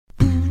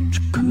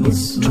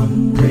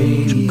Muslim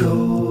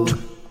Radio.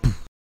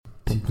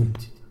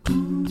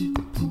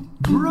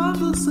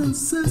 Brothers and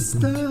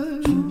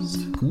sisters,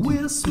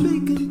 we're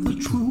speaking the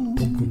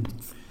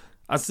truth.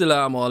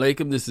 Assalamu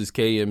alaikum, this is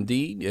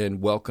KMD, and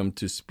welcome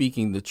to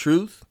Speaking the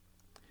Truth.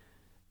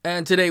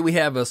 And today we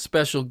have a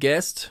special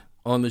guest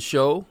on the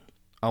show.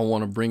 I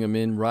want to bring him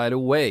in right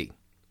away.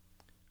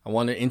 I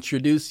want to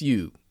introduce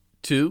you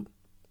to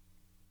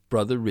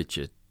Brother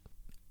Richard.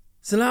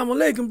 Assalamu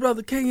alaikum,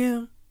 Brother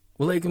KM.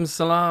 Walaikum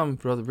salam,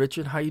 Brother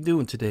Richard. How you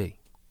doing today?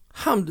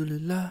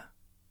 Alhamdulillah.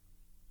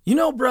 You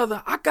know,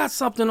 brother, I got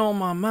something on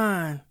my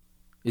mind.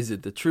 Is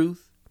it the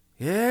truth?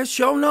 Yeah,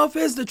 sure enough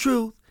it's the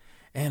truth.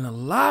 And a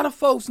lot of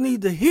folks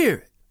need to hear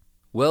it.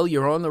 Well,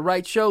 you're on the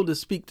right show to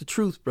speak the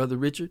truth, Brother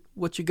Richard.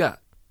 What you got?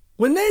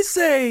 When they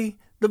say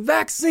the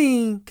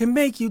vaccine can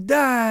make you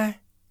die,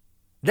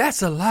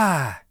 that's a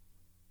lie.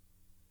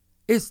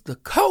 It's the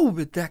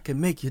COVID that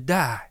can make you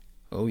die.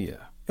 Oh,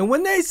 yeah. And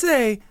when they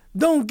say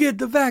don't get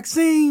the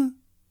vaccine,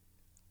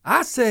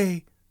 I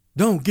say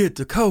don't get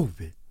the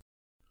COVID.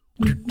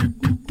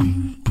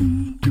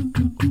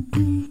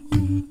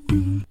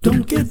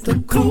 Don't get the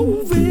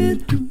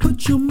COVID,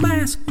 put your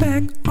mask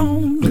back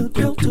on. The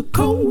Delta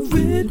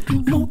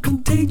COVID, more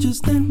contagious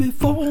than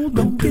before.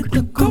 Don't get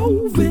the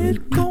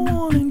COVID, go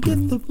on and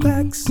get the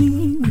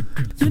vaccine.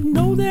 You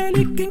know that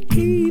it can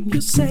keep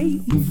you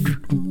safe,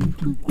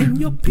 and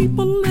your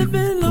people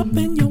living up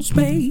in your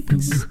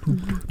space.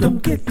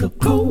 Don't get the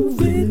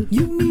COVID,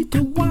 you need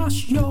to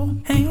wash your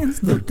hands.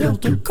 The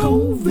Delta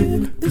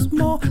COVID is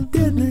more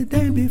deadly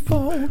than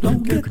before.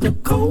 Don't get the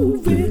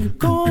COVID,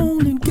 go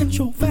on and get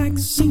your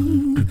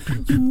vaccine.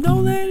 You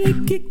know that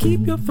it can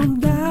keep you from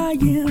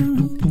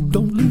dying.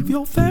 Don't leave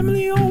your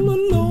family all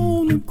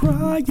alone and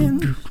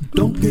crying.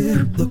 Don't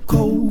get the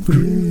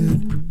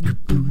COVID.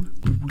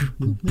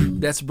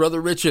 That's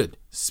Brother Richard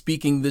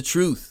speaking the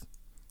truth.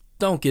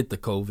 Don't get the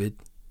COVID.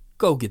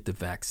 Go get the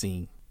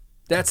vaccine.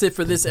 That's it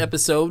for this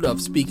episode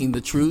of Speaking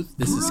the Truth.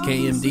 This is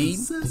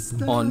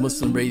KMD on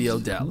Muslim Radio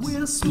Dallas.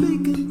 We're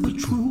speaking the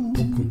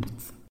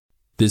truth.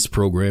 This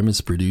program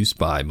is produced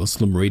by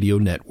Muslim Radio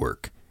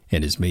Network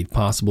and is made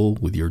possible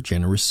with your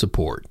generous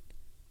support.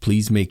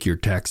 Please make your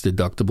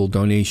tax-deductible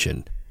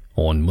donation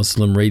on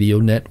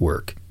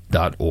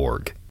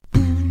muslimradionetwork.org.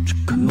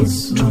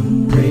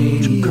 Muslim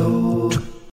Radio.